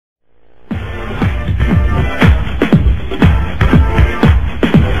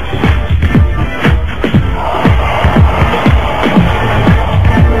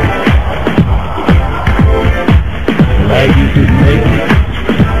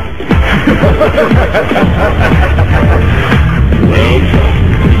Welcome to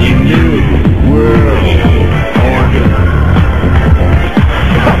the New World Order.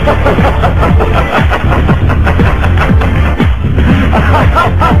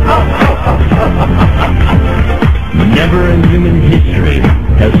 Never in human history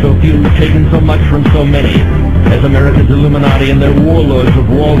has so few taken so much from so many as America's Illuminati and their warlords of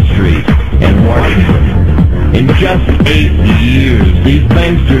Wall Street and Washington. In just 8 years, these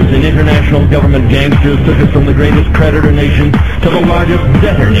banksters and international government gangsters took us from the greatest creditor nation to the largest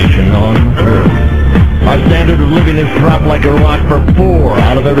debtor nation on Earth. Our standard of living has dropped like a rock for 4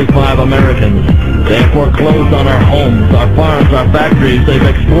 out of every 5 Americans. They have foreclosed on our homes, our farms, our factories. They've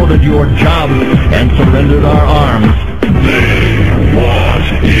exported your jobs and surrendered our arms. They want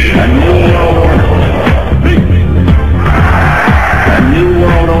a new world order. A new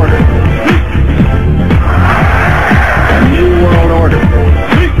world order. A new world order.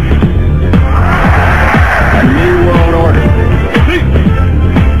 A new world order.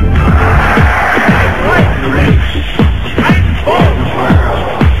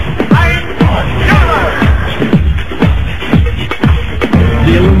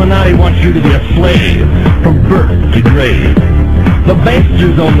 The Illuminati wants you to be a slave from birth to grave. The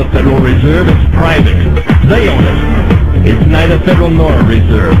banksters own the Federal Reserve. It's private. They own it. It's neither federal nor a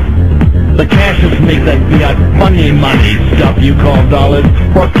reserve. The cashiers make that fiat funny money stuff you call dollars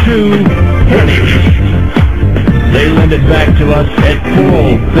for 2 pennies. They lend it back to us at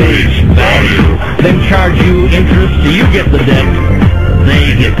full face value, then charge you interest. You get the debt,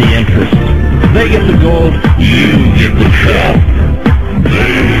 they get the interest. They get the gold, you get the crap.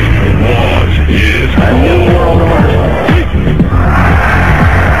 They want is a new world order.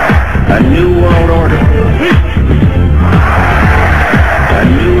 A new world order. A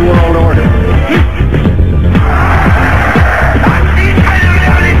new world order.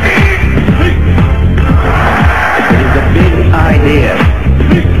 It is a big idea.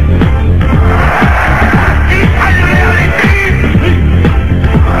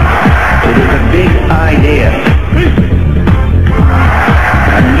 It is a big idea.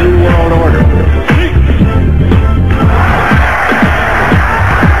 A new world order.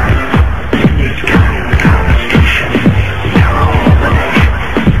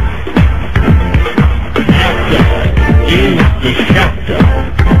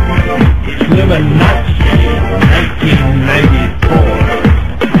 Illuminati, 1994.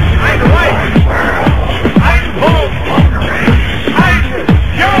 I'm white. I'm bold. I'm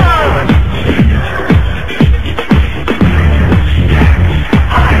young.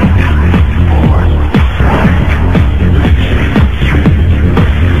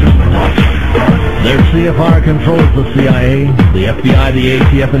 Their CFR controls the CIA, the FBI, the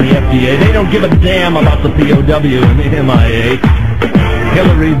ATF, and the FDA. They don't give a damn about the POW and the MIA.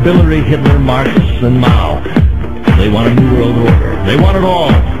 Hillary, Billary, Hitler, Marx, and Mao. They want a new world order. They want it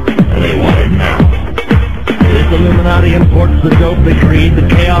all, and they want it now. This Illuminati imports the dope. They create the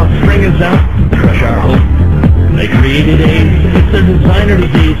chaos, string us out, crush our hope. They created AIDS. It's their designer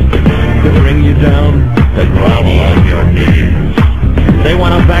disease to bring you down, to grovel on your knees. They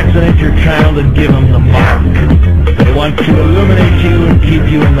want to vaccinate your child and give them the mark. They want to illuminate you and keep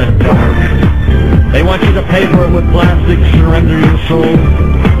you in the dark. They want you to pay for it with plastic, surrender your soul.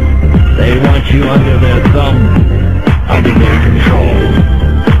 They want you under their thumb, under their control.